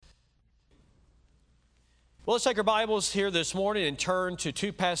Well, let's take our Bibles here this morning and turn to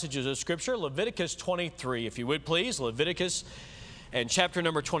two passages of Scripture. Leviticus 23, if you would please. Leviticus and chapter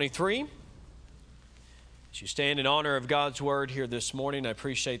number 23. As you stand in honor of God's Word here this morning, I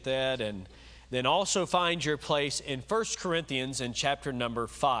appreciate that. And then also find your place in 1 Corinthians in chapter number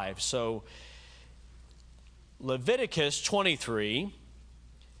 5. So, Leviticus 23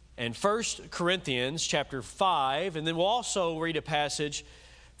 and 1 Corinthians chapter 5. And then we'll also read a passage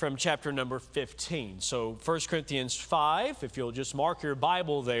from chapter number 15. So 1 Corinthians 5, if you'll just mark your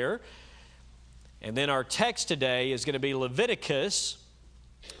Bible there. And then our text today is going to be Leviticus.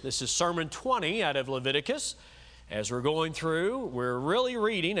 This is Sermon 20 out of Leviticus. As we're going through, we're really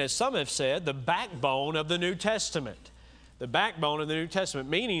reading, as some have said, the backbone of the New Testament. The backbone of the New Testament,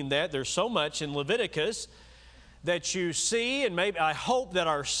 meaning that there's so much in Leviticus that you see, and maybe I hope that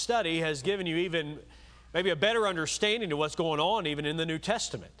our study has given you even maybe a better understanding of what's going on even in the New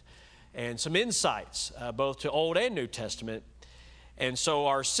Testament, and some insights both to Old and New Testament. And so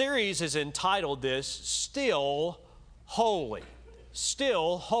our series is entitled this, Still Holy.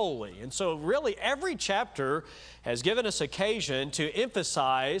 Still Holy. And so really every chapter has given us occasion to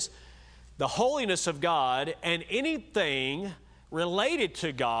emphasize the holiness of God, and anything related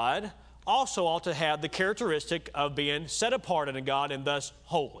to God also ought to have the characteristic of being set apart unto God and thus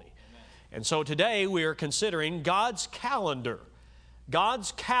holy. And so today we are considering God's calendar.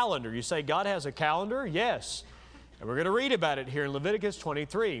 God's calendar. You say God has a calendar? Yes. And we're going to read about it here in Leviticus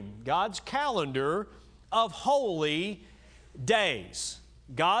 23. God's calendar of holy days.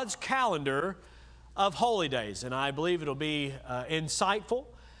 God's calendar of holy days. And I believe it'll be insightful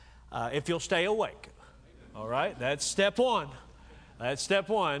if you'll stay awake. All right? That's step one. That's step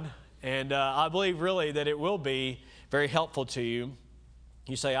one. And I believe really that it will be very helpful to you.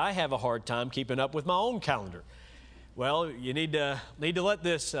 You say, I have a hard time keeping up with my own calendar. Well, you need to let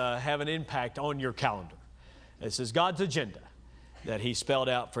this have an impact on your calendar. This is God's agenda that He spelled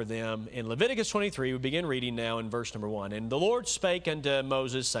out for them. In Leviticus 23, we begin reading now in verse number 1. And the Lord spake unto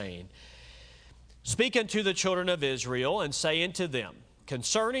Moses, saying, Speak unto the children of Israel, and say unto them,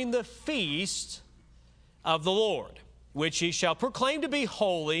 concerning the feast of the Lord, which ye shall proclaim to be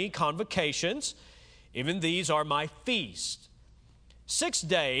holy convocations, even these are my feasts. 6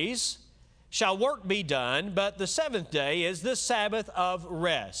 days shall work be done, but the seventh day is the Sabbath of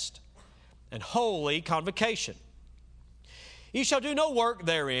rest and holy convocation. Ye shall do no work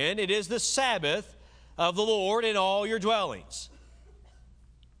therein. It is the Sabbath of the Lord in all your dwellings.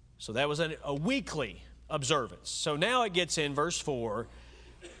 So that was a weekly observance. So now it gets in verse 4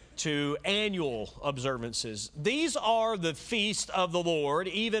 to annual observances. These are the feast of the Lord,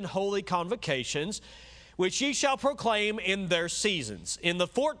 even holy convocations, which ye shall proclaim in their seasons. In the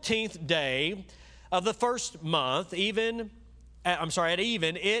 14th day of the first month, at even,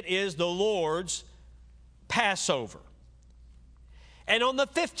 it is the Lord's Passover. And on the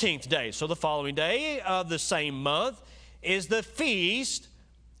 15th day, so the following day of the same month, is the feast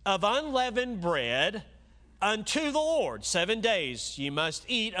of unleavened bread unto the Lord. 7 days ye must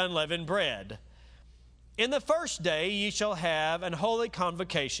eat unleavened bread. In the first day ye shall have an holy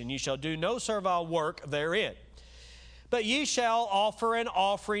convocation. Ye shall do no servile work therein. But ye shall offer an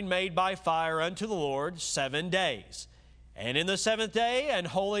offering made by fire unto the Lord 7 days. And in the seventh day an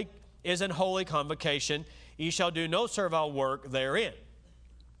holy convocation. Ye shall do no servile work therein.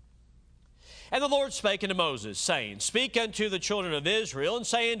 And the Lord spake unto Moses, saying, Speak unto the children of Israel, and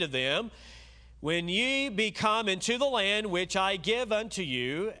say unto them, When ye be come into the land which I give unto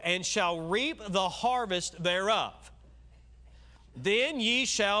you, and shall reap the harvest thereof, then ye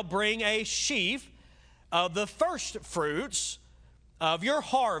shall bring a sheaf of the first fruits of your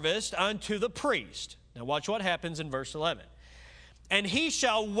harvest unto the priest. Now watch what happens in verse 11. And he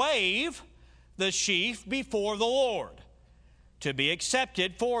shall wave the sheaf before the Lord, to be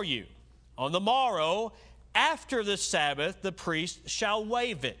accepted for you. On the morrow, after the Sabbath, the priest shall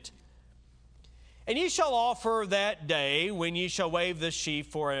wave it. And ye shall offer that day, when ye shall wave the sheaf,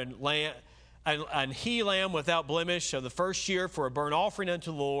 for an he lamb without blemish of the first year, for a burnt offering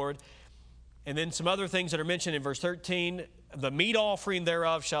unto the Lord. And then some other things that are mentioned in verse 13. The meat offering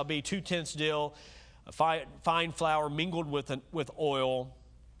thereof shall be 2/10 dill, fine flour mingled with oil.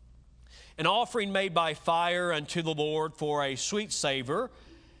 An offering made by fire unto the Lord for a sweet savor.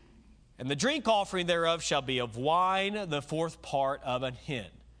 And the drink offering thereof shall be of wine, the fourth part of an hin.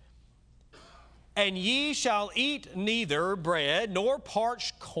 And ye shall eat neither bread, nor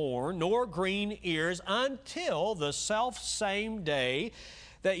parched corn, nor green ears, until the selfsame day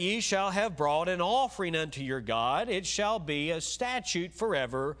that ye shall have brought an offering unto your God. It shall be a statute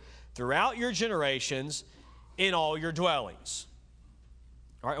forever throughout your generations in all your dwellings.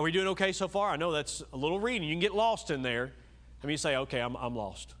 All right, are we doing okay so far? I know that's a little reading. You can get lost in there. I mean, you say, okay, I'm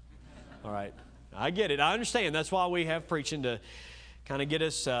lost. All right, I get it. I understand. That's why we have preaching, to kind of get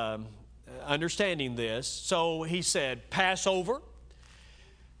us understanding this. So he said, Passover,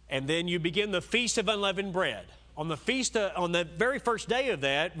 and then you begin the Feast of Unleavened Bread. On the very first day of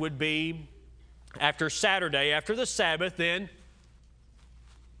that would be after Saturday, after the Sabbath, then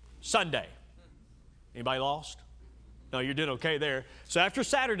Sunday. Anybody lost? No, you're doing okay there. So after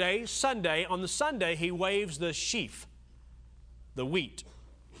Saturday, Sunday, on the Sunday, he waves the sheaf, the wheat,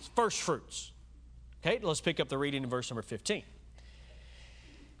 first fruits. Okay, let's pick up the reading in verse number 15.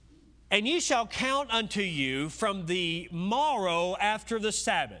 And ye shall count unto you from the morrow after the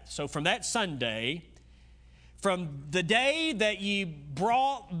Sabbath. So from that Sunday, from the day that ye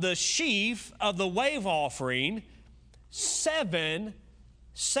brought the sheaf of the wave offering, 7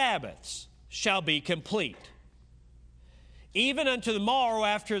 Sabbaths shall be complete. Even unto the morrow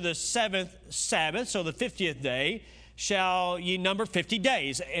after the 7th Sabbath, so the 50th day, shall ye number 50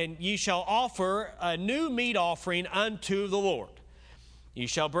 days, and ye shall offer a new meat offering unto the Lord. Ye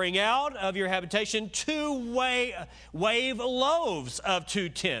shall bring out of your habitation 2 wave loaves of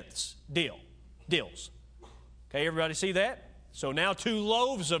 2/10 deals. Okay, everybody see that? So now 2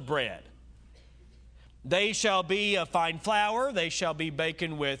 loaves of bread. They shall be of fine flour, they shall be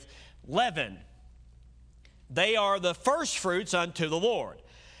baken with leaven. They are the first fruits unto the Lord.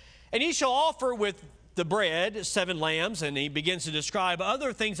 And ye shall offer with the bread 7 lambs, and he begins to describe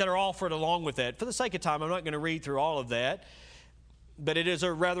other things that are offered along with that. For the sake of time, I'm not going to read through all of that, but it is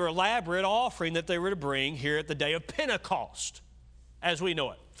a rather elaborate offering that they were to bring here at the day of Pentecost, as we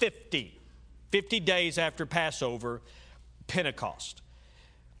know it, 50 days after Passover, Pentecost.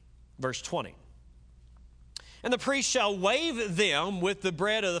 Verse 20. And the priest shall wave them with the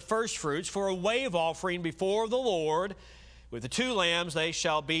bread of the first fruits for a wave offering before the Lord. With the 2 lambs they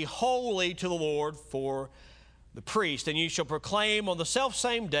shall be holy to the Lord for the priest. And you shall proclaim on the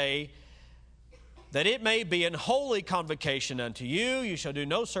selfsame day that it may be an holy convocation unto you. You shall do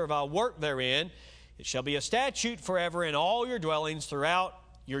no servile work therein. It shall be a statute forever in all your dwellings throughout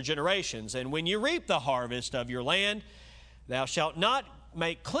your generations. And when you reap the harvest of your land, thou shalt not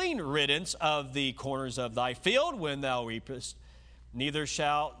make clean riddance of the corners of thy field when thou reapest, neither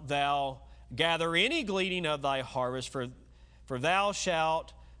shalt thou gather any gleaning of thy harvest, for thou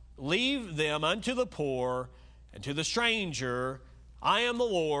shalt leave them unto the poor and to the stranger. I am the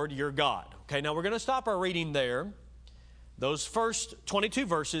Lord your God. Okay, now we're going to stop our reading there. Those first 22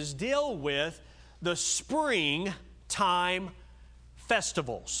 verses deal with the springtime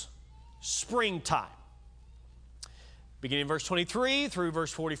festivals. Springtime. Beginning in verse 23 through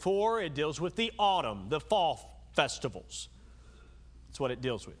verse 44, it deals with the autumn, the fall festivals. That's what it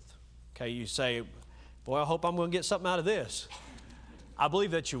deals with. Okay, you say, boy, I hope I'm going to get something out of this. I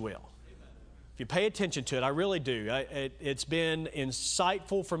believe that you will. If you pay attention to it, I really do. It's been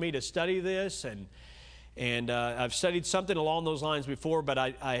insightful for me to study this, and I've studied something along those lines before, but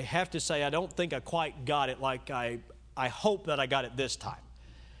I have to say I don't think I quite got it like I hope that I got it this time,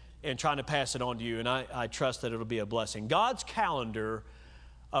 and trying to pass it on to you, and I trust that it'll be a blessing. God's calendar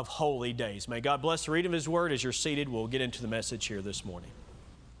of holy days. May God bless the reading of His Word. As you're seated, we'll get into the message here this morning.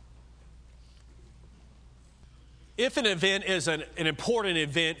 If an event is an important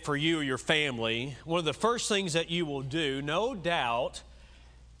event for you or your family, one of the first things that you will do, no doubt,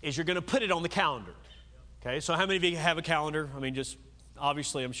 is you're going to put it on the calendar. Okay, so how many of you have a calendar? I mean, just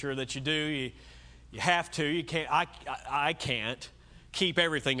obviously I'm sure that you do. You have to. You can't. I can't keep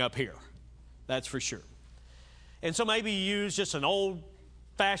everything up here. That's for sure. And so maybe you use just an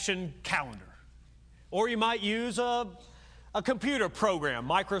old-fashioned calendar. Or you might use a computer program,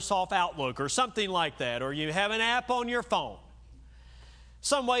 Microsoft Outlook or something like that. Or you have an app on your phone.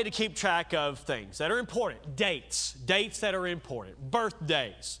 Some way to keep track of things that are important. Dates that are important.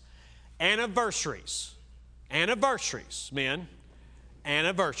 Birthdays. Anniversaries. Men.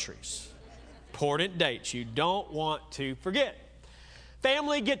 Anniversaries. Important dates you don't want to forget.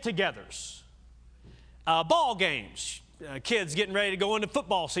 Family get-togethers, ball games, kids getting ready to go into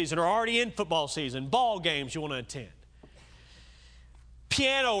football season or already in football season, ball games you want to attend,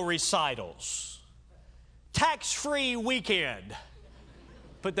 piano recitals, tax-free weekend,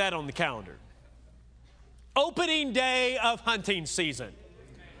 put that on the calendar, opening day of hunting season.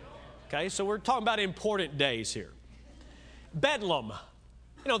 Okay, so we're talking about important days here. Bedlam,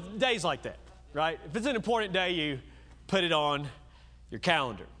 days like that, right? If it's an important day, you put it on your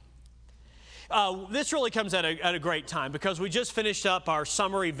calendar. This really comes at a great time because we just finished up our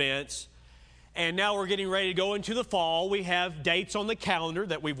summer events and now we're getting ready to go into the fall. We have dates on the calendar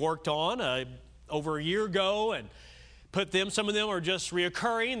that we've worked on over a year ago, and put them. Some of them are just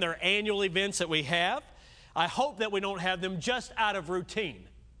reoccurring. They're annual events that we have. I hope that we don't have them just out of routine,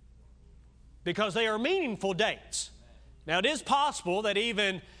 because they are meaningful dates. Now, it is possible that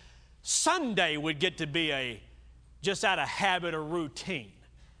even Sunday would get to be just out of habit or routine.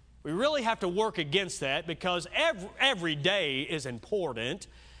 We really have to work against that, because every day is important.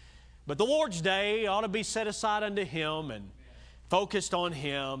 But the Lord's Day ought to be set aside unto Him and focused on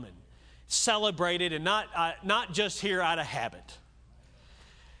Him and celebrated, and not just here out of habit.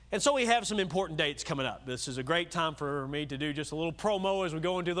 And so we have some important dates coming up. This is a great time for me to do just a little promo as we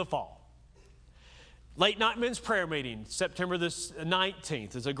go into the fall. Late night men's prayer meeting, September the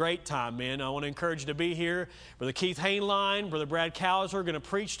 19th, is a great time, men. I want to encourage you to be here. Brother Keith Hainline, Brother Brad Cowser are going to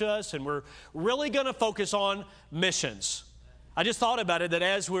preach to us, and we're really going to focus on missions. I just thought about it, that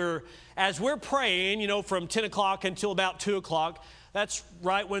as we're praying, from 10 o'clock until about 2 o'clock, that's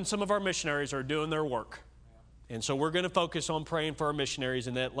right when some of our missionaries are doing their work. And so we're going to focus on praying for our missionaries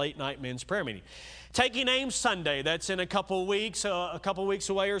in that late night men's prayer meeting. Taking Aim Sunday, that's in a couple weeks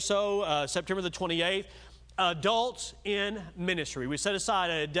away or so, September the 28th. Adults in Ministry. We set aside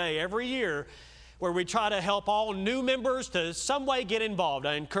a day every year where we try to help all new members to some way get involved.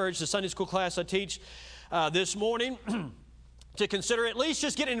 I encourage the Sunday school class I teach this morning to consider at least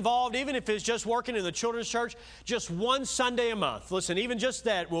just getting involved, even if it's just working in the children's church, just one Sunday a month. Listen, even just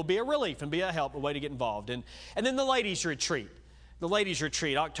that will be a relief and be a help, a way to get involved. And then the ladies' retreat. The ladies'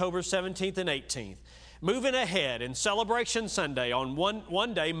 retreat, October 17th and 18th. Moving ahead in Celebration Sunday, on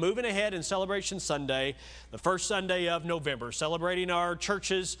one day, moving ahead in Celebration Sunday, the first Sunday of November, celebrating our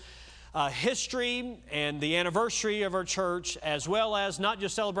church's history and the anniversary of our church, as well as not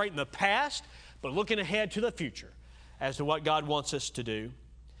just celebrating the past, but looking ahead to the future as to what God wants us to do.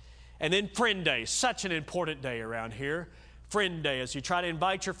 And then Friend Day, such an important day around here. Friend Day, as you try to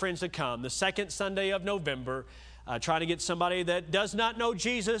invite your friends to come, the second Sunday of November, trying to get somebody that does not know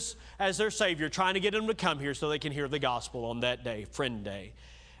Jesus as their Savior, trying to get them to come here so they can hear the gospel on that day, Friend Day.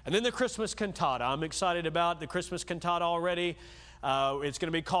 And then the Christmas cantata. I'm excited about the Christmas cantata already. It's going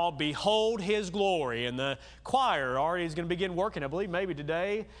to be called Behold His Glory. And the choir already is going to begin working, I believe, maybe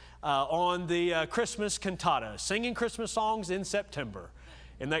today, on the Christmas cantata, singing Christmas songs in September.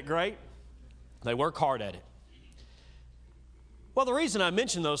 Isn't that great? They work hard at it. Well, the reason I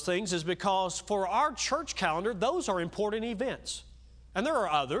mention those things is because for our church calendar, those are important events. And there are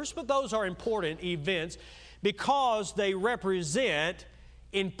others, but those are important events because they represent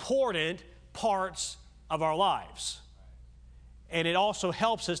important parts of our lives. And it also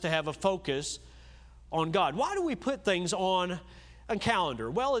helps us to have a focus on God. Why do we put things on a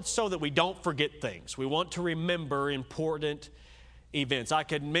calendar? Well, it's so that we don't forget things. We want to remember important events. I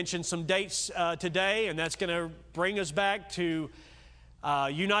could mention some dates today, and that's going to bring us back to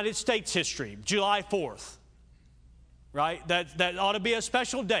United States history, July 4th, right? That ought to be a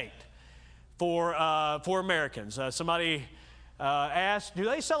special date for Americans. Somebody asked, do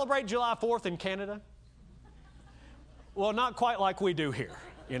they celebrate July 4th in Canada? Well, not quite like we do here,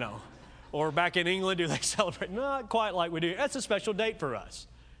 Or back in England, do they celebrate? Not quite like we do. That's a special date for us,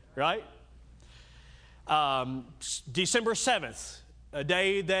 right? December 7th, a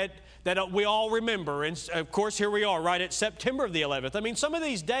day that we all remember. And, of course, here we are right at September the 11th. I mean, some of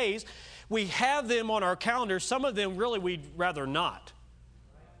these days, we have them on our calendar. Some of them, really, we'd rather not.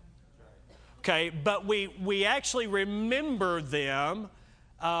 Okay, but we actually remember them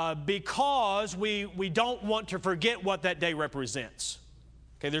because we don't want to forget what that day represents.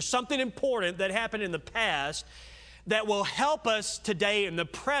 Okay, there's something important that happened in the past that will help us today in the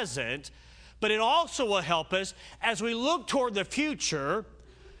present, but it also will help us as we look toward the future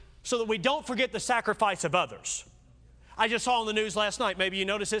so that we don't forget the sacrifice of others. I just saw on the news last night, maybe you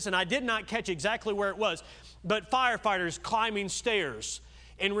noticed this, and I did not catch exactly where it was, but firefighters climbing stairs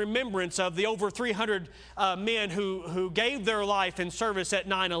in remembrance of the over 300 men who gave their life in service at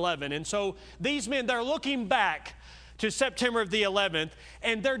 9/11. And so these men, they're looking back to September the 11th,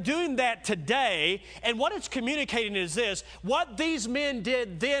 and they're doing that today. And what it's communicating is this: what these men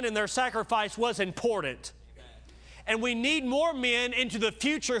did then in their sacrifice was important. And we need more men into the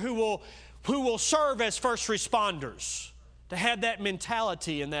future who will serve as first responders, to have that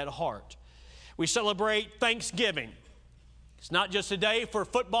mentality and that heart. We celebrate Thanksgiving. It's not just a day for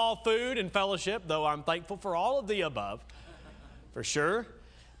football, food, and fellowship, though I'm thankful for all of the above, for sure.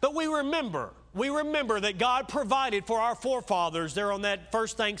 But we remember that God provided for our forefathers there on that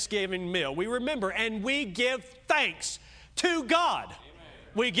first Thanksgiving meal. We remember, and we give thanks to God. Amen.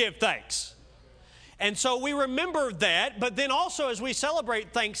 We give thanks. And so we remember that, but then also as we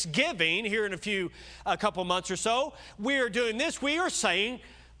celebrate Thanksgiving here in a couple months or so, we are doing this. We are saying,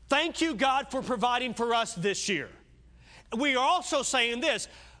 thank you, God, for providing for us this year. we are also saying this,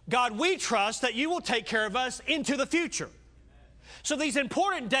 God, we trust that you will take care of us into the future. So these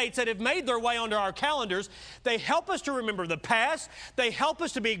important dates that have made their way onto our calendars, they help us to remember the past, they help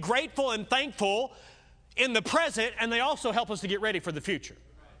us to be grateful and thankful in the present, and they also help us to get ready for the future.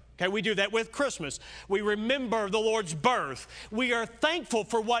 Okay, we do that with Christmas. We remember the Lord's birth. We are thankful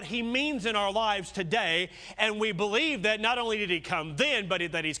for what He means in our lives today, and we believe that not only did He come then, but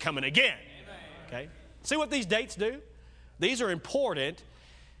that He's coming again. Okay? See what these dates do? These are important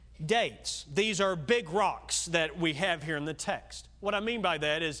dates. These are big rocks that we have here in the text. What I mean by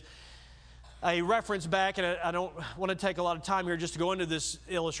that is a reference back, and I don't want to take a lot of time here just to go into this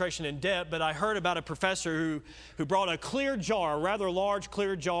illustration in depth, but I heard about a professor who brought a clear jar, a rather large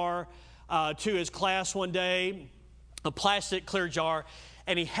clear jar, to his class one day, a plastic clear jar,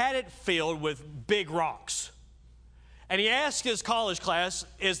 and he had it filled with big rocks. And he asked his college class,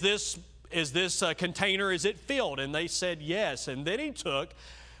 is this container, is it filled? And they said yes. And then he took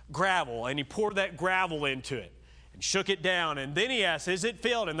gravel, and he poured that gravel into it and shook it down. And then he asked, is it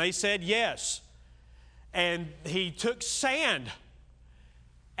filled? And they said yes. And he took sand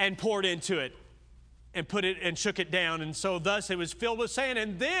and poured into it and put it and shook it down. And so thus it was filled with sand.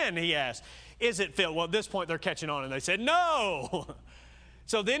 And then he asked, is it filled? Well, at this point they're catching on, and they said no.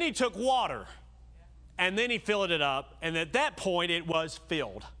 So then he took water, and then he filled it up. And at that point it was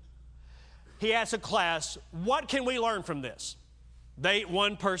filled. He asked the class, what can we learn from this?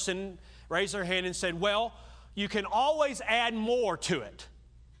 One person raised their hand and said, well, you can always add more to it.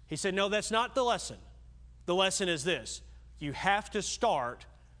 He said, no, that's not the lesson. The lesson is this. You have to start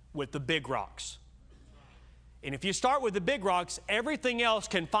with the big rocks. And if you start with the big rocks, everything else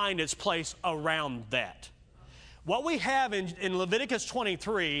can find its place around that. What we have in Leviticus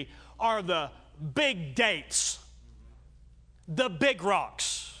 23 are the big dates, the big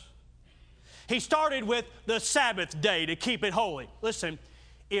rocks. He started with the Sabbath day to keep it holy. Listen,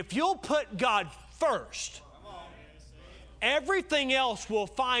 if you'll put God first, everything else will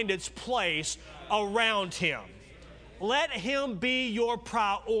find its place around Him. Let Him be your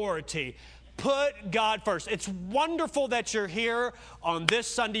priority. Put God first. It's wonderful that you're here on this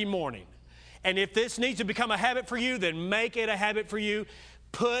Sunday morning. And if this needs to become a habit for you, then make it a habit for you.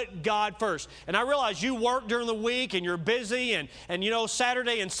 Put God first. And I realize you work during the week and you're busy and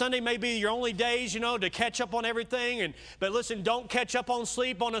Saturday and Sunday may be your only days, to catch up on everything. But listen, don't catch up on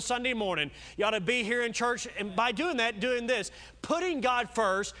sleep on a Sunday morning. You ought to be here in church. And by doing that, doing this, putting God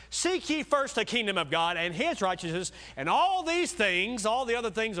first, seek ye first the kingdom of God and His righteousness, and all these things, all the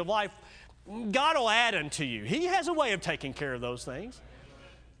other things of life, God will add unto you. He has a way of taking care of those things.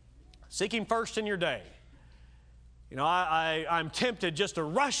 Seek Him first in your day. I'm tempted just to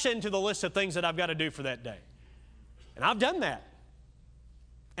rush into the list of things that I've got to do for that day. And I've done that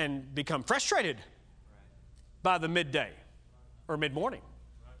and become frustrated by the midday or mid-morning.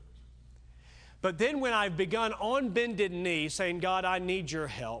 But then when I've begun on bended knee saying, God, I need your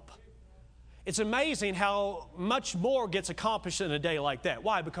help, it's amazing how much more gets accomplished in a day like that.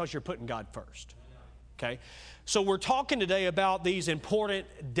 Why? Because you're putting God first. Okay? So we're talking today about these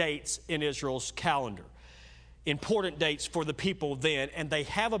important dates in Israel's calendar. Important dates for the people then, and they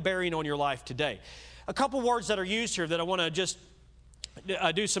have a bearing on your life today. A couple words that are used here that I want to just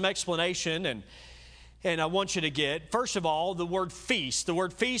do some explanation and I want you to get. First of all, the word feast. The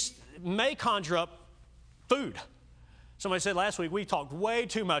word feast may conjure up food. Somebody said last week we talked way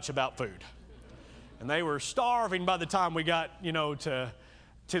too much about food. And they were starving by the time we got, to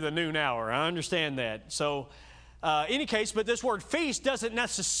the noon hour. I understand that. So, any case, but this word feast doesn't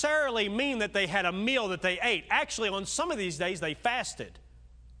necessarily mean that they had a meal that they ate. Actually, on some of these days, they fasted.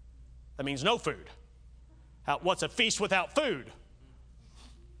 That means no food. What's a feast without food?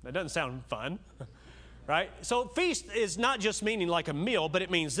 That doesn't sound fun, right? So feast is not just meaning like a meal, but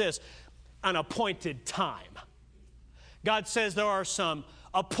it means this, an appointed time. God says there are some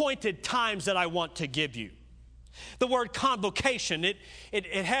appointed times that I want to give you. The word convocation, it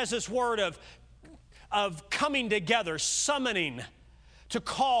has this word of coming together, summoning, to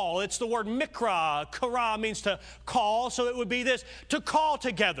call. It's the word mikra. Kara means to call, so it would be this, to call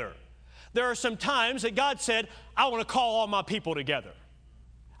together. There are some times that God said, I want to call all my people together.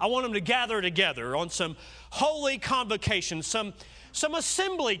 I want them to gather together on some holy convocation, some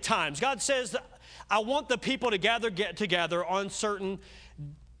assembly times. God says, I want the people to get together on certain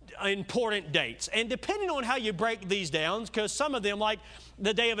important dates. And depending on how you break these down, because some of them, like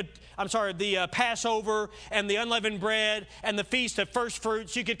the Passover and the unleavened bread and the Feast of First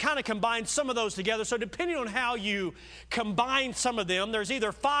Fruits, you could kind of combine some of those together. So depending on how you combine some of them, there's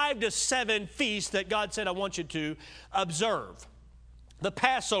either 5 to 7 feasts that God said, I want you to observe. the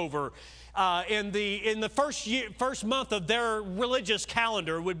Passover in the first month of their religious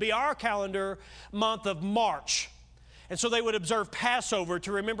calendar would be our calendar month of March. And so they would observe Passover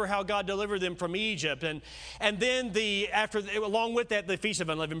to remember how God delivered them from Egypt. And then along with that, the Feast of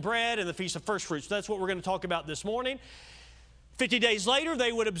Unleavened Bread and the Feast of First Fruits. That's what we're going to talk about this morning. 50 days later,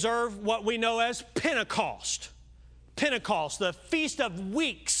 they would observe what we know as Pentecost. Pentecost, the Feast of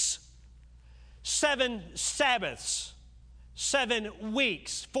Weeks. 7 Sabbaths, 7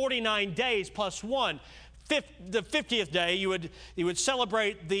 weeks, 49 days plus one. The 50th day, you would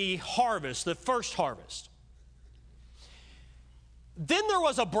celebrate the harvest, the first harvest. Then there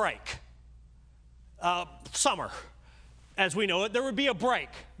was a break. Summer, as we know it, there would be a break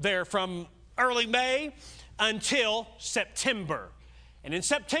there from early May until September. And in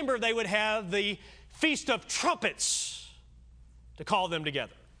September, they would have the Feast of Trumpets to call them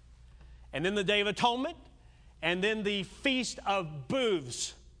together. And then the Day of Atonement, and then the Feast of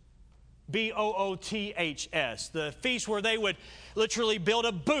Booths, B-O-O-T-H-S, the feast where they would literally build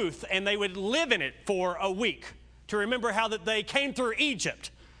a booth and they would live in it for a week to remember how that they came through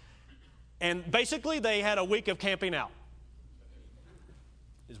Egypt. And basically, they had a week of camping out,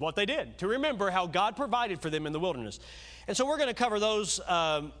 is what they did, to remember how God provided for them in the wilderness. And so we're going to cover those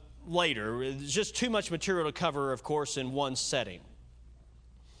later. It's just too much material to cover, of course, in one setting.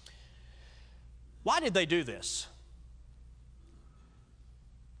 Why did they do this?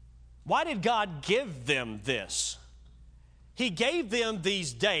 Why did God give them this? He gave them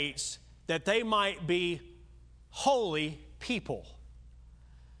these dates that they might be holy people,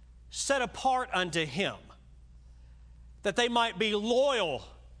 set apart unto Him, that they might be loyal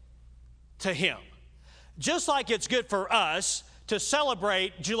to Him. Just like it's good for us to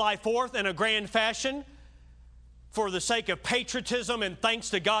celebrate July 4th in a grand fashion for the sake of patriotism and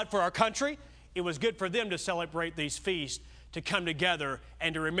thanks to God for our country, it was good for them to celebrate these feasts, to come together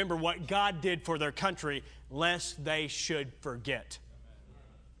and to remember what God did for their country, lest they should forget.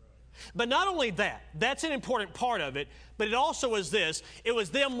 But not only that, that's an important part of it, but it also was this. It was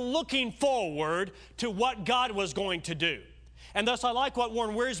them looking forward to what God was going to do. And thus I like what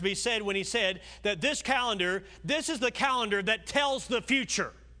Warren Wiersbe said when he said that this is the calendar that tells the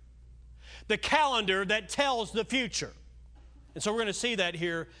future. The calendar that tells the future. And so we're going to see that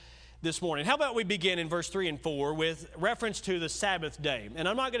here this morning. How about we begin in verse 3 and 4 with reference to the Sabbath day. And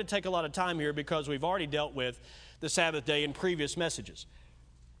I'm not going to take a lot of time here because we've already dealt with the Sabbath day in previous messages.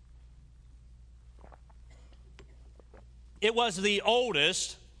 It was the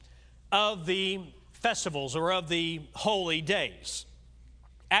oldest of the festivals or of the holy days.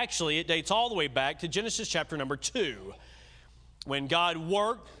 Actually, it dates all the way back to Genesis chapter number 2, when God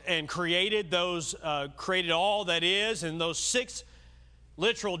worked and created all that is in those 6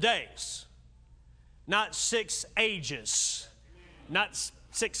 literal days, not 6 ages, not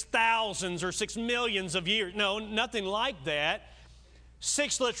 6,000s or 6 millions of years. No, nothing like that.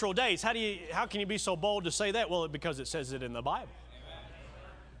 6 literal days. How can you be so bold to say that? Well, because it says it in the Bible.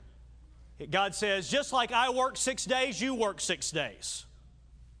 God says, just like I work 6 days, you work 6 days.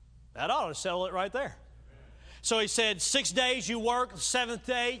 That ought to settle it right there. So He said, 6 days you work, the 7th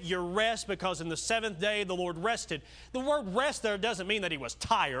day you rest, because in the 7th day the Lord rested. The word rest there doesn't mean that He was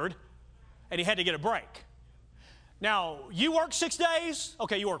tired and He had to get a break. Now, you work 6 days,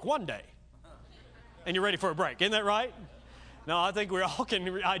 okay, you work 1 day and you're ready for a break. Isn't that right? No, I think we all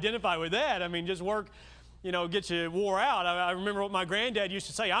can identify with that. I mean, just work, gets you wore out. I remember what my granddad used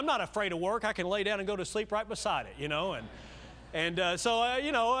to say, I'm not afraid of work. I can lay down and go to sleep right beside it, So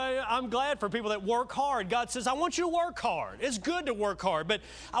I'm glad for people that work hard. God says, I want you to work hard. It's good to work hard, but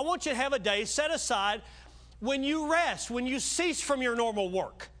I want you to have a day set aside when you rest, when you cease from your normal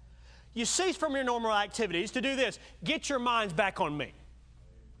work. You cease from your normal activities to do this. Get your minds back on me.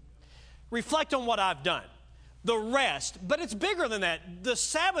 Reflect on what I've done. The rest, but it's bigger than that. The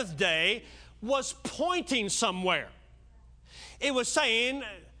Sabbath day was pointing somewhere. It was saying,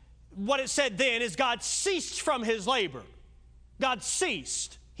 what it said then is God ceased from His labor. God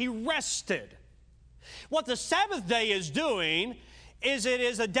ceased. He rested. What the Sabbath day is doing is it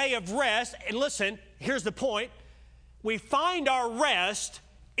is a day of rest. And listen, here's the point. We find our rest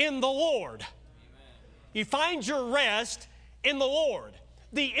in the Lord. Amen. You find your rest in the Lord.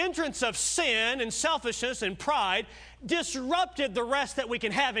 The entrance of sin and selfishness and pride disrupted the rest that we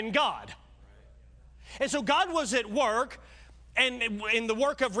can have in God. And so God was at work, and in the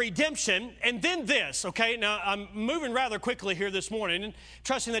work of redemption, and then this, okay? Now, I'm moving rather quickly here this morning, and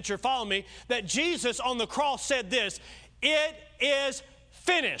trusting that you're following me, that Jesus on the cross said this, it is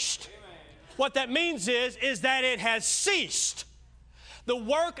finished. Amen. What that means is that it has ceased. The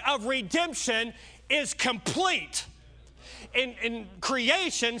work of redemption is complete. in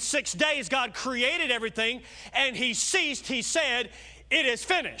creation, 6 days God created everything, and he ceased. He said, it is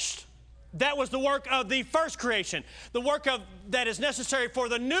finished. That was the work of the first creation. The work that is necessary for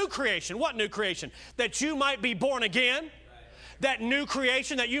the new creation. What new creation? That you might be born again. That new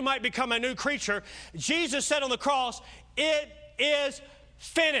creation, that you might become a new creature. Jesus said on the cross, it is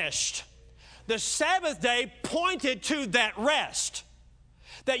finished. The Sabbath day pointed to that rest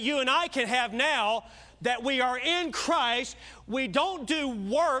that you and I can have now, that we are in Christ. We don't do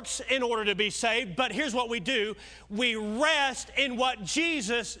works in order to be saved, but here's what we do. We rest in what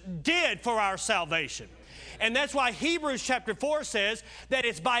Jesus did for our salvation. And that's why Hebrews chapter 4 says that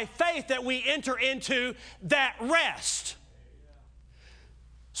it's by faith that we enter into that rest.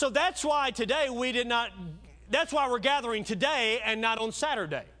 So that's why today that's why we're gathering today and not on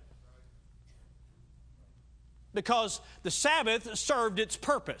Saturday. Because the Sabbath served its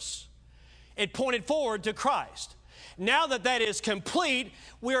purpose. It pointed forward to Christ. Now that that is complete,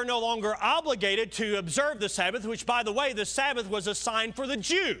 we are no longer obligated to observe the Sabbath, which, by the way, the Sabbath was a sign for the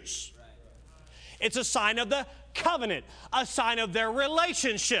Jews. It's a sign of the covenant, a sign of their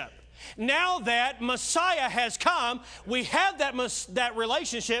relationship. Now that Messiah has come, we have that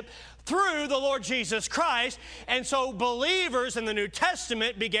relationship through the Lord Jesus Christ. And so believers in the New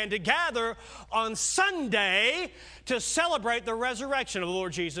Testament began to gather on Sunday to celebrate the resurrection of the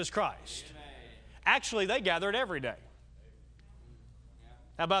Lord Jesus Christ. Amen. Actually, they gathered every day.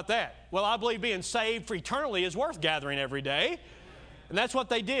 How about that? Well, I believe being saved for eternally is worth gathering every day. And that's what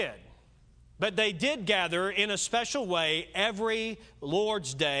they did. But they did gather in a special way every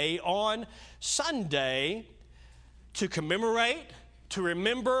Lord's Day on Sunday to commemorate, to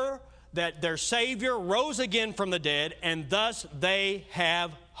remember that their Savior rose again from the dead, and thus they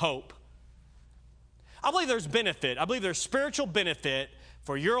have hope. I believe there's benefit. I believe there's spiritual benefit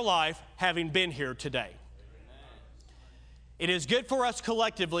for your life having been here today. It is good for us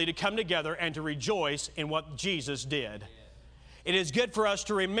collectively to come together and to rejoice in what Jesus did. It is good for us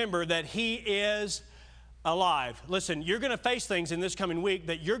to remember that He is alive. Listen, you're going to face things in this coming week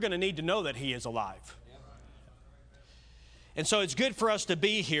that you're going to need to know that He is alive. And so it's good for us to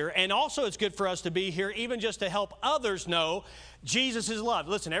be here, and also it's good for us to be here even just to help others know Jesus is alive.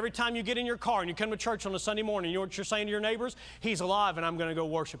 Listen, every time you get in your car and you come to church on a Sunday morning, you know what you're saying to your neighbors? He's alive, and I'm going to go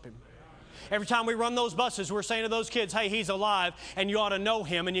worship Him. Every time we run those buses, we're saying to those kids, hey, He's alive, and you ought to know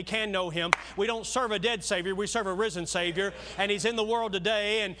Him, and you can know Him. We don't serve a dead Savior. We serve a risen Savior, and He's in the world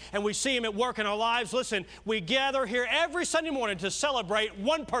today, and we see Him at work in our lives. Listen, we gather here every Sunday morning to celebrate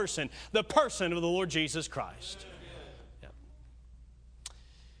one person, the person of the Lord Jesus Christ. Yeah.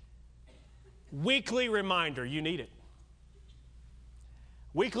 Weekly reminder, you need it.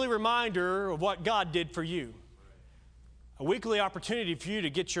 Weekly reminder of what God did for you. A weekly opportunity for you to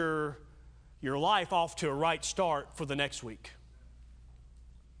get your life off to a right start for the next week.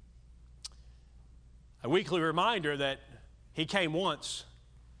 A weekly reminder that He came once,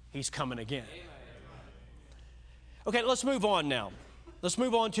 He's coming again. Okay, let's move on now. Let's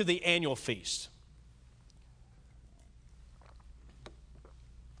move on to the annual feast.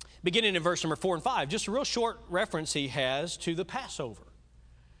 Beginning in verse number 4 and 5, just a real short reference he has to the Passover.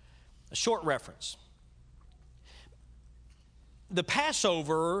 A short reference. The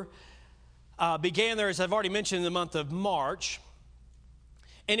Passover began there, as I've already mentioned, in the month of March.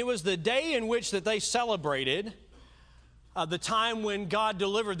 And it was the day in which that they celebrated the time when God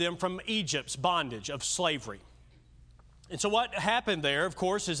delivered them from Egypt's bondage of slavery. And so what happened there, of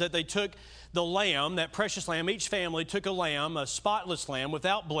course, is that they took the lamb, that precious lamb. Each family took a lamb, a spotless lamb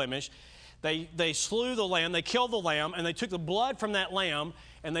without blemish. They slew the lamb, they killed the lamb, and they took the blood from that lamb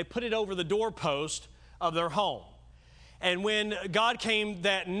and they put it over the doorpost of their home. And when God came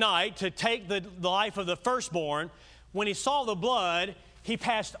that night to take the life of the firstborn, when He saw the blood, He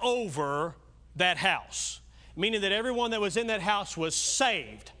passed over that house, meaning that everyone that was in that house was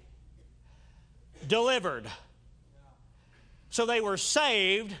saved, delivered. So they were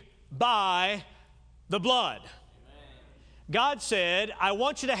saved by the blood. God said, I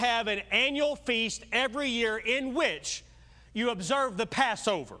want you to have an annual feast every year in which you observe the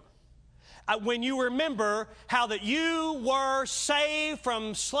Passover. When you remember how that you were saved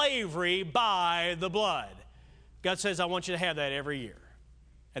from slavery by the blood. God says, I want you to have that every year.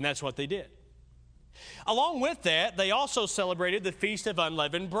 And that's what they did. Along with that, they also celebrated the Feast of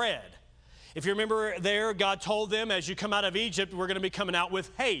Unleavened Bread. If you remember there, God told them, as you come out of Egypt, we're going to be coming out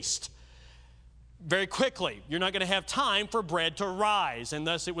with haste. Very quickly. You're not going to have time for bread to rise. And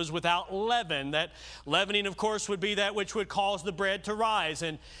thus it was without leaven. That leavening, of course, would be that which would cause the bread to rise.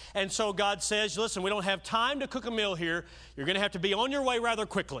 And so God says, listen, we don't have time to cook a meal here. You're going to have to be on your way rather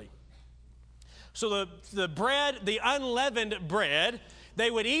quickly. So the bread, the unleavened bread, they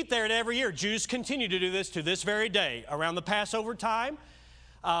would eat there every year. Jews continue to do this to this very day. Around the Passover time,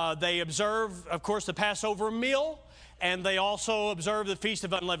 they observe, of course, the Passover meal, and they also observe the Feast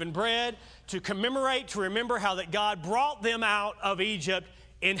of Unleavened Bread to commemorate, to remember how that God brought them out of Egypt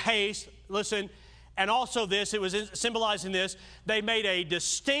in haste. Listen, and also this, it was symbolizing this, they made a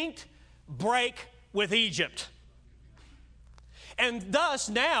distinct break with Egypt. And thus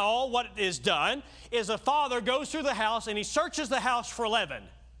now what is done is a father goes through the house and he searches the house for leaven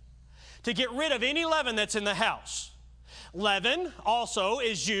to get rid of any leaven that's in the house. Leaven also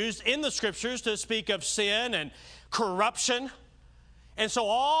is used in the scriptures to speak of sin and corruption. And so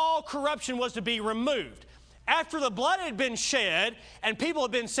all corruption was to be removed. After the blood had been shed and people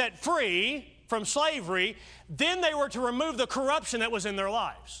had been set free from slavery, then they were to remove the corruption that was in their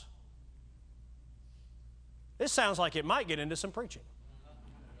lives. This sounds like it might get into some preaching.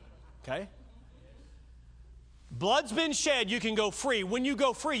 Okay? Blood's been shed, you can go free. When you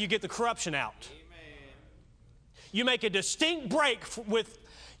go free, you get the corruption out. Amen. You make a distinct break with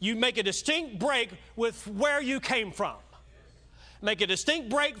where you came from. Make a distinct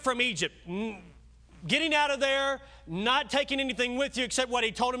break from Egypt. Getting out of there, not taking anything with you except what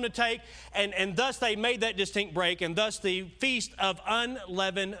he told him to take, and thus they made that distinct break, and thus the Feast of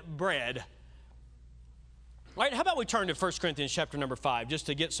Unleavened Bread. All right, how about we turn to 1 Corinthians chapter number 5 just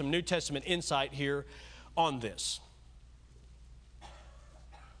to get some New Testament insight here on this.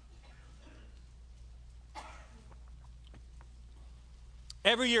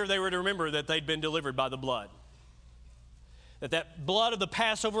 Every year they were to remember that they'd been delivered by the blood, that blood of the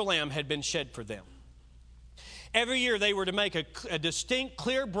Passover lamb had been shed for them. Every year they were to make a distinct,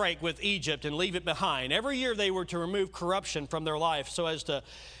 clear break with Egypt and leave it behind. Every year they were to remove corruption from their life so as to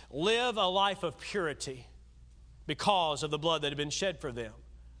live a life of purity because of the blood that had been shed for them.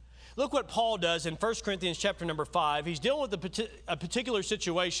 Look what Paul does in 1 Corinthians chapter number 5. He's dealing with a particular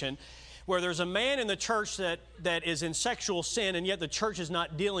situation where there's a man in the church that is in sexual sin, and yet the church is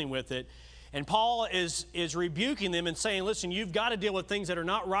not dealing with it. And Paul is rebuking them and saying, listen, you've got to deal with things that are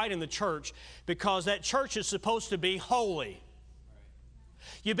not right in the church because that church is supposed to be holy.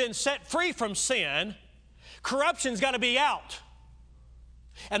 You've been set free from sin. Corruption's got to be out.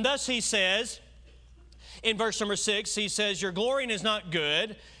 And thus he says, in verse number 6, he says, your glorying is not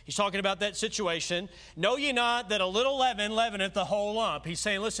good. He's talking about that situation. Know ye not that a little leaven leaveneth the whole lump? He's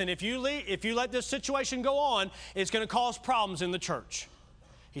saying, listen, if you let this situation go on, it's going to cause problems in the church.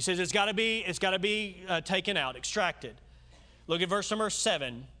 He says it's got to be taken out, extracted. Look at verse number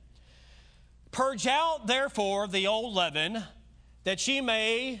 7. Purge out, therefore, the old leaven, that ye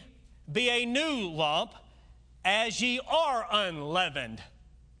may be a new lump, as ye are unleavened.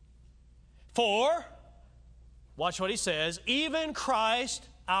 For, watch what he says, even Christ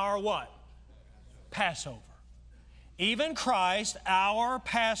our what? Passover. Even Christ our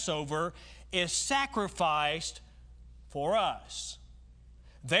Passover is sacrificed for us.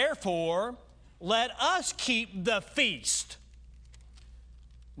 Therefore, let us keep the feast.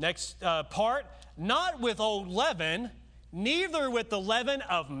 Next part, not with old leaven, neither with the leaven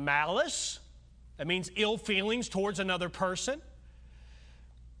of malice. That means ill feelings towards another person,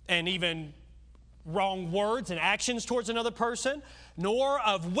 and even wrong words and actions towards another person, nor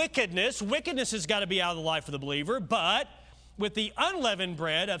of wickedness. Wickedness has got to be out of the life of the believer, but with the unleavened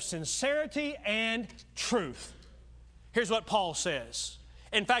bread of sincerity and truth. Here's what Paul says.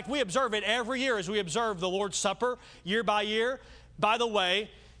 In fact, we observe it every year as we observe the Lord's Supper year by year. By the way,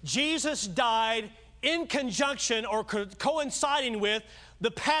 Jesus died in conjunction or coinciding with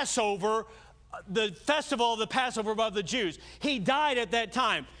the Passover, the festival of the Passover of the Jews. He died at that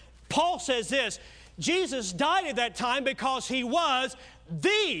time. Paul says this, Jesus died at that time because he was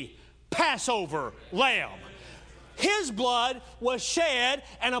the Passover lamb. His blood was shed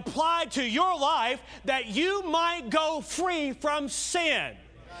and applied to your life that you might go free from sin.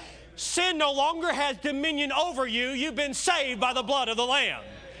 Sin no longer has dominion over you. You've been saved by the blood of the Lamb.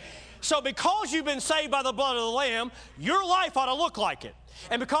 So because you've been saved by the blood of the Lamb, your life ought to look like it.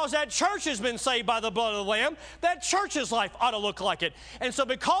 And because that church has been saved by the blood of the Lamb, that church's life ought to look like it. And so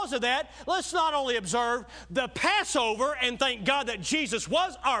because of that, let's not only observe the Passover and thank God that Jesus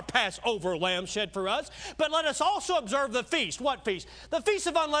was our Passover lamb shed for us, but let us also observe the feast. What feast? The Feast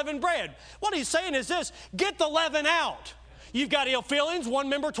of Unleavened Bread. What he's saying is this, get the leaven out. You've got ill feelings, one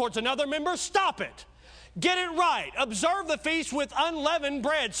member towards another member, stop it. Get it right. Observe the feast with unleavened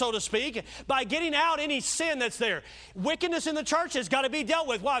bread, so to speak, by getting out any sin that's there. Wickedness in the church has got to be dealt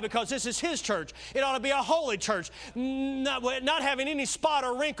with. Why? Because this is His church. It ought to be a holy church, not having any spot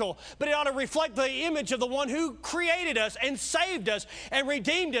or wrinkle, but it ought to reflect the image of the one who created us and saved us and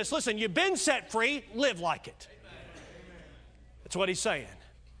redeemed us. Listen, you've been set free. Live like it. That's what He's saying.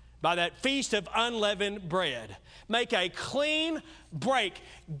 By that feast of unleavened bread. Make a clean break.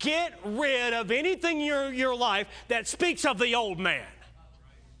 Get rid of anything in your life that speaks of the old man.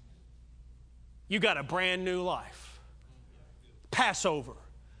 You got a brand new life. Passover,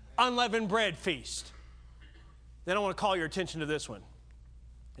 unleavened bread feast. Then I want to call your attention to this one.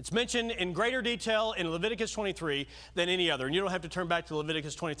 It's mentioned in greater detail in Leviticus 23 than any other. And you don't have to turn back to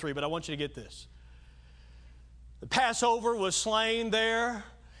Leviticus 23, but I want you to get this. The Passover was slain there.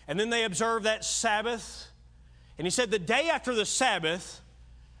 And then they observed that Sabbath. And He said the day after the Sabbath,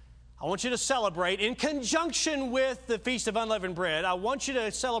 I want you to celebrate in conjunction with the Feast of Unleavened Bread. I want you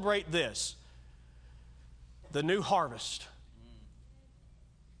to celebrate this. The new harvest.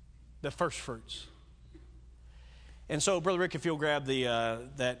 The first fruits. And so, Brother Rick, if you'll grab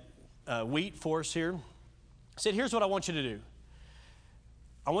that wheat for us here. I said, here's what I want you to do.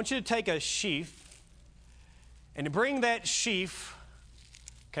 I want you to take a sheaf and to bring that sheaf.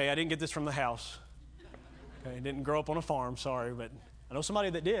 Okay, I didn't get this from the house. Okay, I didn't grow up on a farm, sorry, but I know somebody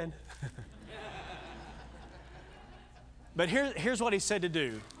that did. But here's what He said to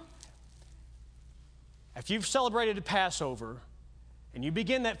do. If you've celebrated the Passover and you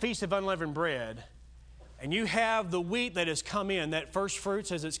begin that Feast of Unleavened Bread and you have the wheat that has come in, that first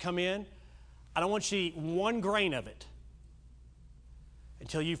fruits as it's come in, I don't want you to eat one grain of it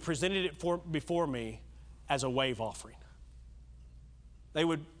until you've presented it before me as a wave offering. They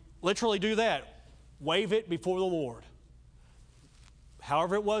would literally do that, wave it before the Lord.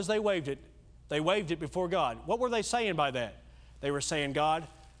 However it was they waved it before God. What were they saying by that? They were saying, God,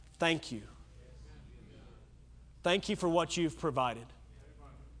 thank you. Thank you for what you've provided.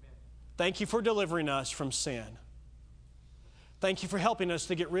 Thank you for delivering us from sin. Thank you for helping us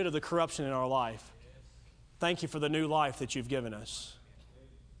to get rid of the corruption in our life. Thank you for the new life that you've given us.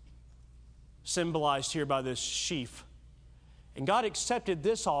 Symbolized here by this sheaf. And God accepted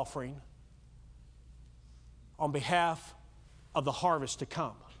this offering on behalf of the harvest to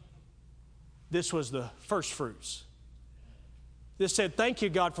come. This was the first fruits. This said, thank you,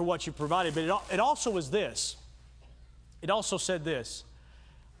 God, for what you provided. But it also was this. It also said this.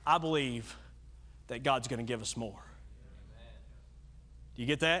 I believe that God's going to give us more. Do you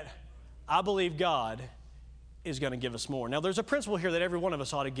get that? I believe God is going to give us more. Now, there's a principle here that every one of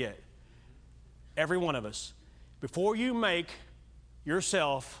us ought to get. Every one of us. Before you make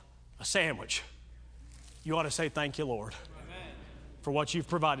yourself a sandwich, you ought to say, thank you, Lord, for what you've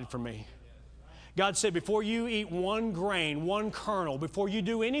provided for me. God said, before you eat one grain, one kernel, before you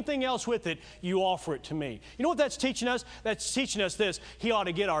do anything else with it, you offer it to me. You know what that's teaching us? That's teaching us this. He ought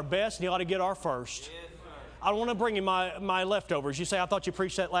to get our best and He ought to get our first. I don't want to bring Him my leftovers. You say, I thought you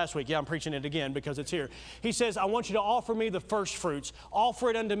preached that last week. Yeah, I'm preaching it again because it's here. He says, I want you to offer me the first fruits.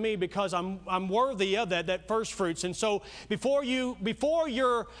 Offer it unto me because I'm worthy of that first fruits. And so before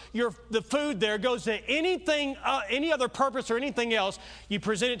the food there goes to anything, any other purpose or anything else, you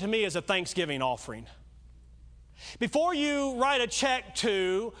present it to me as a thanksgiving offering. Before you write a check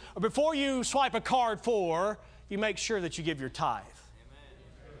to, or before you swipe a card for, you make sure that you give your tithe.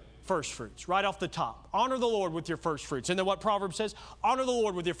 First fruits, right off the top. Honor the Lord with your first fruits. And then what Proverbs says? Honor the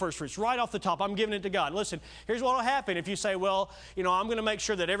Lord with your first fruits. Right off the top, I'm giving it to God. Listen, here's what will happen if you say, well, I'm going to make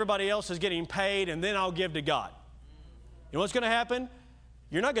sure that everybody else is getting paid and then I'll give to God. You know what's going to happen?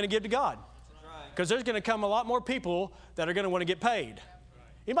 You're not going to give to God. Because there's going to come a lot more people that are going to want to get paid.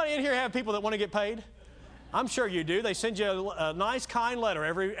 Anybody in here have people that want to get paid? I'm sure you do. They send you a nice, kind letter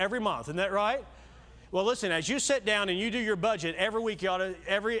every month. Isn't that right? Well, listen, as you sit down and you do your budget, every week,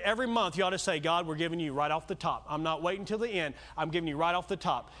 every month, you ought to say, God, we're giving you right off the top. I'm not waiting till the end. I'm giving you right off the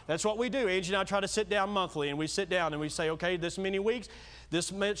top. That's what we do. Angie and I try to sit down monthly, and we sit down and we say, okay, this many weeks, this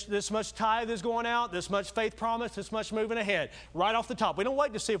much tithe is going out, this much faith promise, this much moving ahead. Right off the top. We don't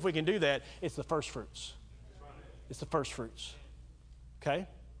wait to see if we can do that. It's the first fruits. It's the first fruits. Okay?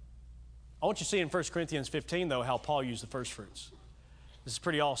 I want you to see in 1 Corinthians 15, though, how Paul used the first fruits. This is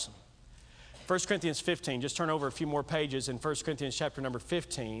pretty awesome. 1 Corinthians 15, just turn over a few more pages in 1 Corinthians chapter number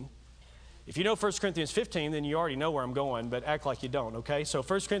 15. If you know 1 Corinthians 15, then you already know where I'm going, but act like you don't, okay? So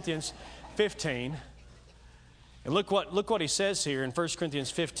 1 Corinthians 15, and look what he says here in 1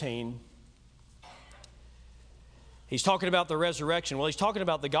 Corinthians 15. He's talking about the resurrection. Well, he's talking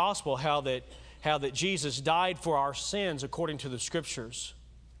about the gospel, how that Jesus died for our sins according to the Scriptures.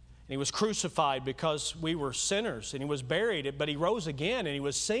 He was crucified because we were sinners, and he was buried, but he rose again, and he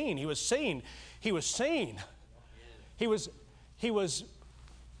was seen. He was seen. He was seen. He was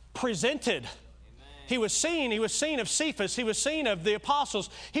presented. He was seen. He was seen of Cephas. He was seen of the apostles.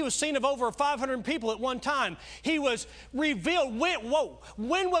 He was seen of over 500 people at one time. He was revealed.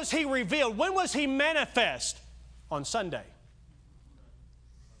 When was he revealed? When was he manifest? On Sunday,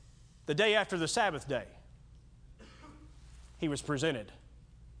 the day after the Sabbath day. He was presented.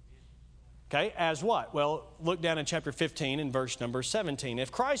 Okay, as what? Well, look down in chapter 15 and verse number 17.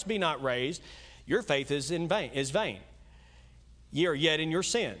 If Christ be not raised, your faith is vain. Ye are yet in your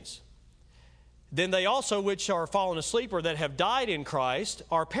sins. Then they also which are fallen asleep or that have died in Christ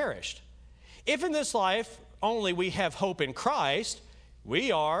are perished. If in this life only we have hope in Christ,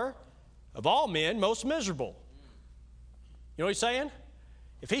 we are, of all men, most miserable. You know what he's saying?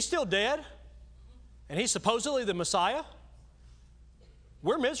 If he's still dead, and he's supposedly the Messiah,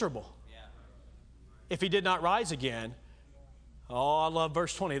 we're miserable. If he did not rise again. Oh, I love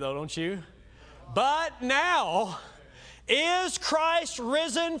verse 20 though, don't you? But now is Christ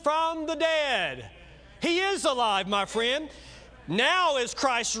risen from the dead. He is alive, my friend. Now is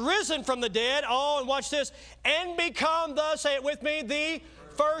Christ risen from the dead. Oh, and watch this. And become, thus, say it with me, the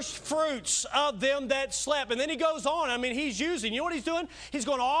first fruits of them that slept. And then he goes on. I mean, he's using, you know what he's doing? He's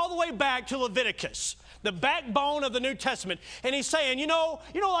going all the way back to Leviticus, the backbone of the New Testament. And he's saying, you know,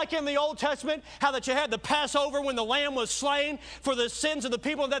 like in the Old Testament, how that you had the Passover when the lamb was slain for the sins of the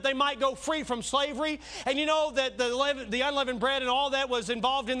people that they might go free from slavery. And you know that the unleavened bread and all that was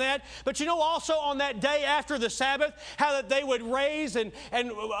involved in that. But you know also on that day after the Sabbath, how that they would raise and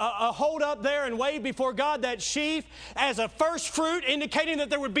hold up there and wave before God that sheaf as a first fruit, indicating that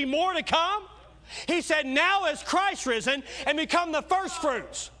there would be more to come. He said, now is Christ risen and become the first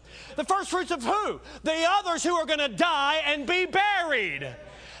fruits. The first fruits of who? The others who are going to die and be buried.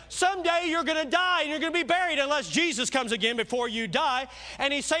 Someday you're going to die and you're going to be buried unless Jesus comes again before you die.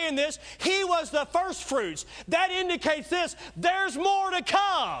 And he's saying this, he was the first fruits. That indicates this, there's more to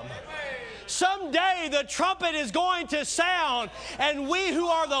come. Someday the trumpet is going to sound and we who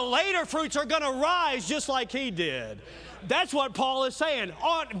are the later fruits are going to rise just like he did. That's what Paul is saying.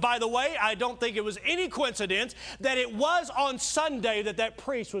 By the way, I don't think it was any coincidence that it was on Sunday that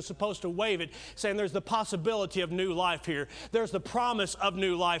priest was supposed to wave it, saying there's the possibility of new life here. There's the promise of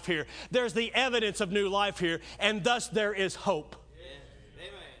new life here. There's the evidence of new life here, and thus there is hope. Yes.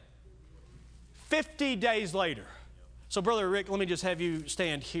 Amen. 50 days later. So, Brother Rick, let me just have you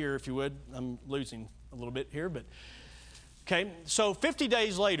stand here, if you would. I'm losing a little bit here, but okay. So 50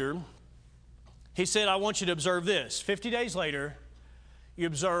 days later, he said, I want you to observe this. 50 days later, you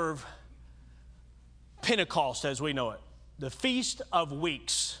observe Pentecost as we know it, the Feast of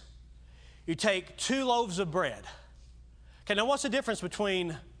Weeks. You take 2 loaves of bread. Okay, now what's the difference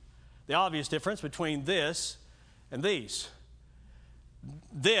between, the obvious difference between this and these?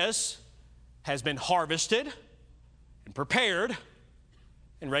 This has been harvested and prepared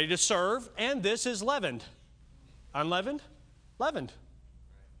and ready to serve, and this is leavened. Unleavened? Leavened.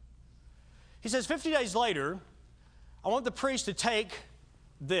 He says 50 days later, I want the priest to take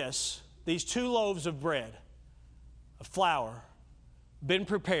these 2 loaves of bread, of flour, been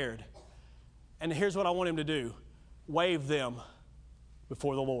prepared, and here's what I want him to do. Wave them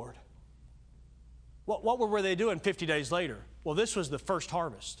before the Lord. What were they doing 50 days later? Well, this was the first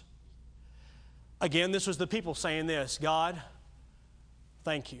harvest. Again, this was the people saying this, God,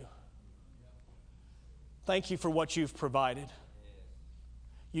 thank you. Thank you for what you've provided.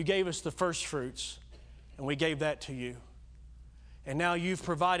 You gave us the first fruits, and we gave that to you. And now you've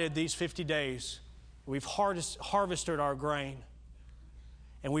provided these 50 days. We've harvested our grain,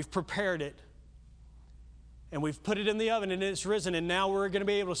 and we've prepared it, and we've put it in the oven, and it's risen, and now we're going to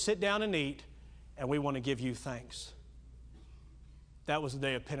be able to sit down and eat, and we want to give you thanks. That was the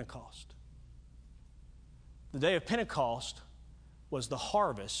day of Pentecost. The day of Pentecost was the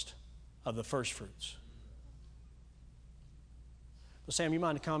harvest of the first fruits. Well, Sam, you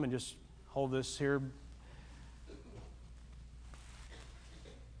mind to come and just hold this here?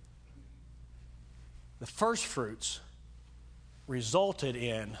 The first fruits resulted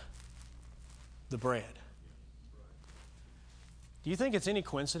in the bread. Do you think it's any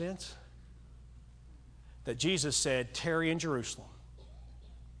coincidence that Jesus said, tarry in Jerusalem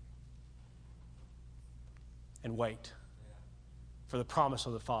and wait for the promise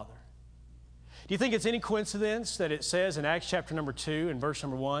of the Father? Do you think it's any coincidence that it says in Acts chapter number 2 and verse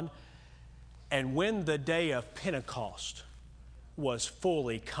number 1, and when the day of Pentecost was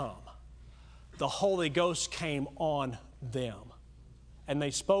fully come, the Holy Ghost came on them, and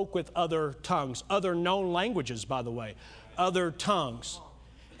they spoke with other tongues, other known languages, by the way, other tongues,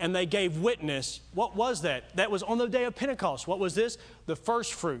 and they gave witness. What was that? That was on the day of Pentecost. What was this? The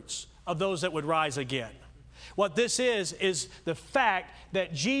first fruits of those that would rise again. What this is the fact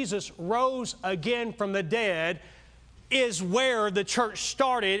that Jesus rose again from the dead is where the church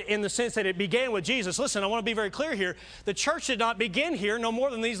started, in the sense that it began with Jesus. Listen, I want to be very clear here. The church did not begin here no more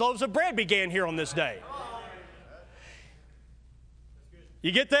than these loaves of bread began here on this day.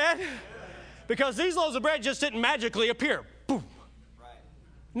 You get that? Because these loaves of bread just didn't magically appear. Boom.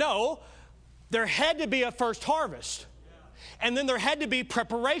 No, there had to be a first harvest. And then there had to be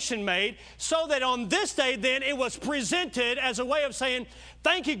preparation made, so that on this day then it was presented as a way of saying,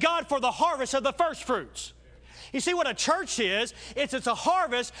 thank you, God, for the harvest of the first fruits. You see what a church is? It's a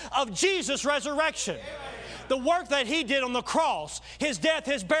harvest of Jesus' resurrection. The work that He did on the cross, His death,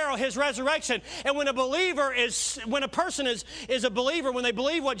 His burial, His resurrection. And when a person is a believer, when they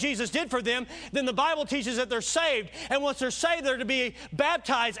believe what Jesus did for them, then the Bible teaches that they're saved. And once they're saved, they're to be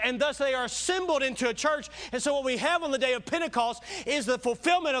baptized, and thus they are assembled into a church. And so what we have on the day of Pentecost is the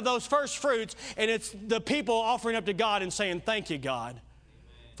fulfillment of those first fruits, and it's the people offering up to God and saying, thank you, God,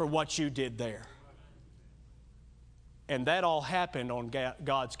 for what you did there. And that all happened on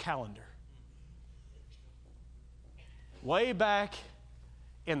God's calendar. Way back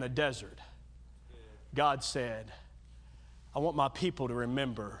in the desert, God said, I want my people to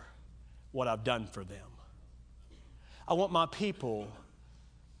remember what I've done for them. I want my people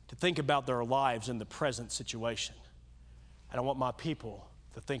to think about their lives in the present situation. And I want my people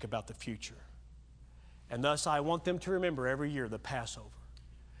to think about the future. And thus I want them to remember every year the Passover.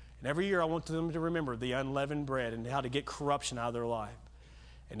 And every year I want them to remember the unleavened bread and how to get corruption out of their life.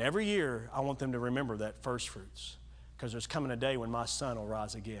 And every year I want them to remember that first fruits. Because there's coming a day when my son will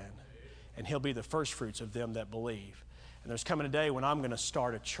rise again. And he'll be the first fruits of them that believe. And there's coming a day when I'm going to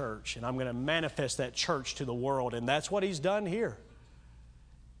start a church. And I'm going to manifest that church to the world. And that's what He's done here.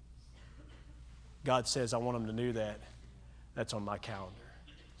 God says, I want them to do that. That's on my calendar.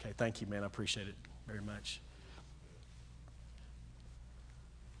 Okay, thank you, man. I appreciate it very much.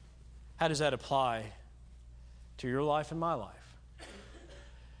 How does that apply to your life and my life?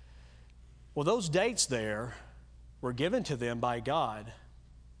 Well, those dates there were given to them by God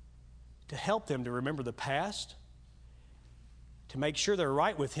to help them to remember the past, to make sure they're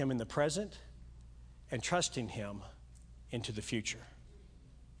right with Him in the present, and trusting Him into the future.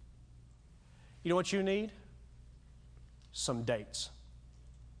 You know what you need? Some dates.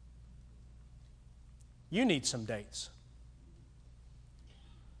 You need some dates.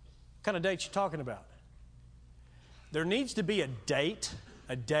 What kind of dates you talking about? There needs to be a date,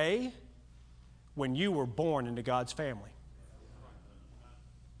 a day, when you were born into God's family.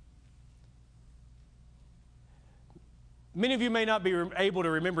 Many of you may not be able to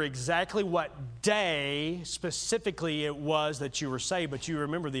remember exactly what day specifically it was that you were saved, but you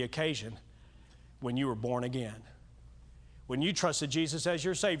remember the occasion when you were born again. When you trusted Jesus as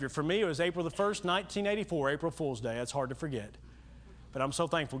your Savior. For me, it was April the 1st, 1984, April Fool's Day. That's hard to forget. But I'm so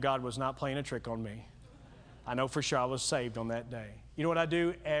thankful God was not playing a trick on me. I know for sure I was saved on that day. You know what I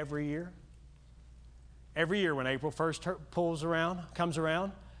do every year? Every year when April 1st comes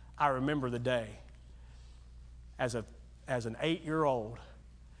around, I remember the day as an 8-year-old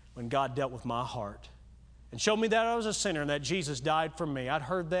when God dealt with my heart and showed me that I was a sinner and that Jesus died for me. I'd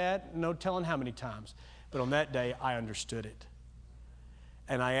heard that, no telling how many times. But on that day, I understood it.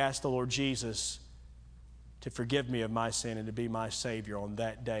 And I asked the Lord Jesus to forgive me of my sin and to be my Savior on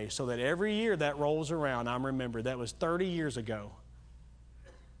that day, so that every year that rolls around, I'm remembered. That was 30 years ago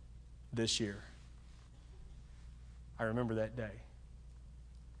this year. I remember that day.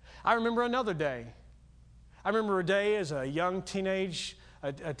 I remember another day. I remember a day as a young teenage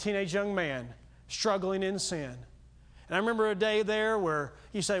young man struggling in sin. And I remember a day there where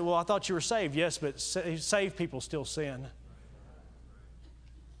you say, well, I thought you were saved. Yes, but saved people still sin.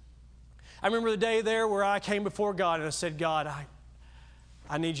 I remember the day there where I came before God and I said, God,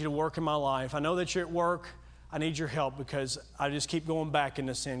 I need you to work in my life. I know that you're at work. I need your help because I just keep going back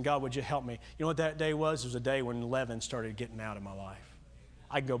into sin. God, would you help me? You know what that day was? It was a day when leaven started getting out of my life.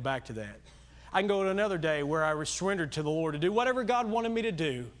 I can go back to that. I can go to another day where I surrendered to the Lord to do whatever God wanted me to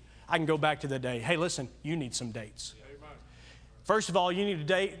do. I can go back to that day. Hey, listen, you need some dates. First of all, you need a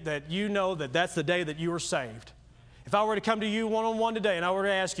date that you know that that's the day that you were saved. If I were to come to you one-on-one today and I were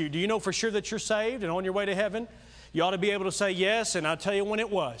to ask you, do you know for sure that you're saved and on your way to heaven? You ought to be able to say yes, and I'll tell you when it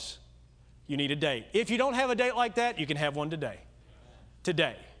was. You need a date. If you don't have a date like that, you can have one today.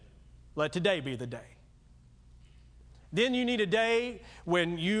 Today. Let today be the day. Then you need a day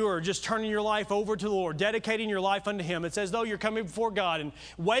when you are just turning your life over to the Lord, dedicating your life unto Him. It's as though you're coming before God and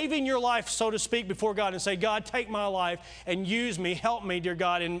waving your life, so to speak, before God and say, God, take my life and use me, help me, dear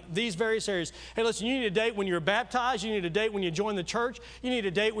God, in these various areas. Hey, listen, you need a date when you're baptized. You need a date when you join the church. You need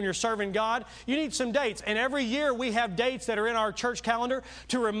a date when you're serving God. You need some dates. And every year we have dates that are in our church calendar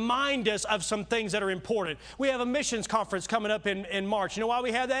to remind us of some things that are important. We have a missions conference coming up in March. You know why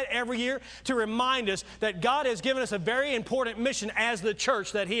we have that every year? To remind us that God has given us a very important mission as the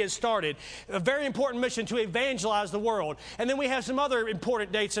church that He has started. A very important mission to evangelize the world. And then we have some other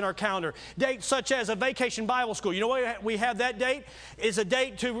important dates in our calendar. Dates such as a vacation Bible school. You know why we have that date? Is a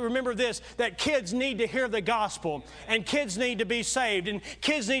date to remember this, that kids need to hear the gospel. And kids need to be saved. And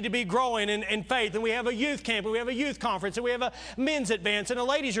kids need to be growing in faith. And we have a youth camp. And we have a youth conference. And we have a men's advance and a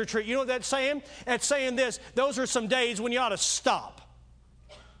ladies retreat. You know what that's saying? That's saying this. Those are some days when you ought to stop.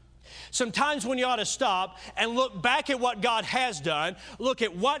 Sometimes when you ought to stop and look back at what God has done, look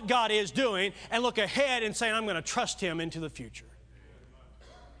at what God is doing, and look ahead and say, I'm going to trust Him into the future.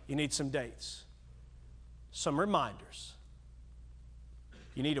 You need some dates, some reminders.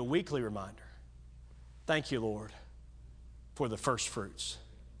 You need a weekly reminder. Thank you, Lord, for the first fruits,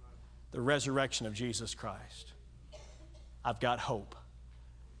 the resurrection of Jesus Christ. I've got hope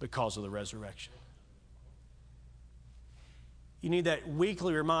because of the resurrection. You need that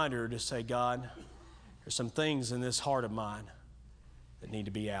weekly reminder to say, God, there's some things in this heart of mine that need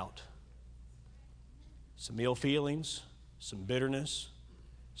to be out. Some ill feelings, some bitterness,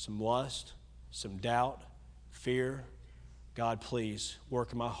 some lust, some doubt, fear. God, please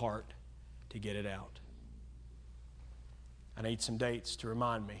work in my heart to get it out. I need some dates to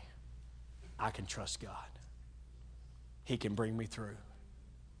remind me I can trust God. He can bring me through.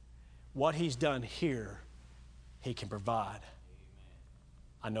 What He's done here, He can provide.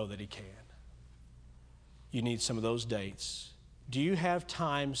 I know that He can. You need some of those dates. Do you have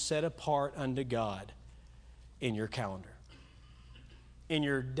time set apart unto God in your calendar? In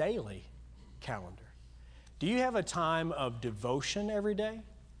your daily calendar? Do you have a time of devotion every day?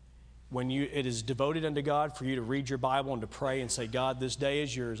 When it is devoted unto God for you to read your Bible and to pray and say, God, this day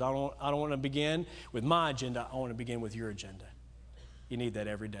is yours. I don't want to begin with my agenda. I want to begin with your agenda. You need that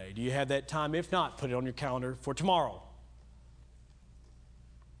every day. Do you have that time? If not, put it on your calendar for tomorrow.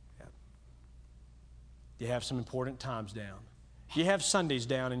 You have some important times down. You have Sundays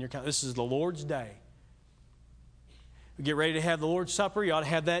down in your calendar. This is the Lord's day. We get ready to have the Lord's Supper. You ought to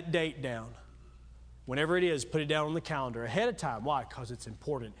have that date down. Whenever it is, put it down on the calendar ahead of time. Why? Because it's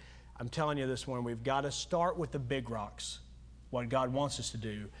important. I'm telling you this morning, we've got to start with the big rocks, what God wants us to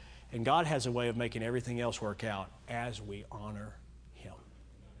do. And God has a way of making everything else work out as we honor Him.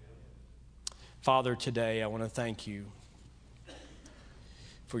 Father, today I want to thank You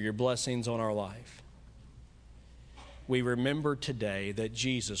for Your blessings on our life. We remember today that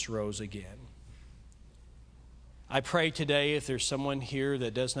Jesus rose again. I pray today if there's someone here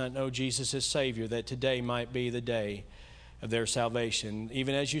that does not know Jesus as Savior, that today might be the day of their salvation.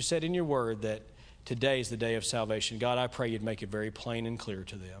 Even as You said in Your word that today is the day of salvation. God, I pray You'd make it very plain and clear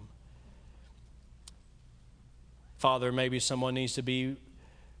to them. Father, maybe someone needs to be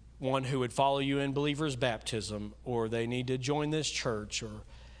one who would follow You in believer's baptism, or they need to join this church, or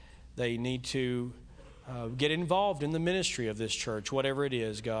they need to get involved in the ministry of this church, whatever it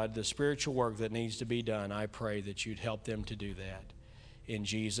is, God, the spiritual work that needs to be done. I pray that You'd help them to do that. In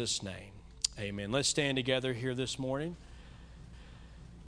Jesus' name, amen. Let's stand together here this morning.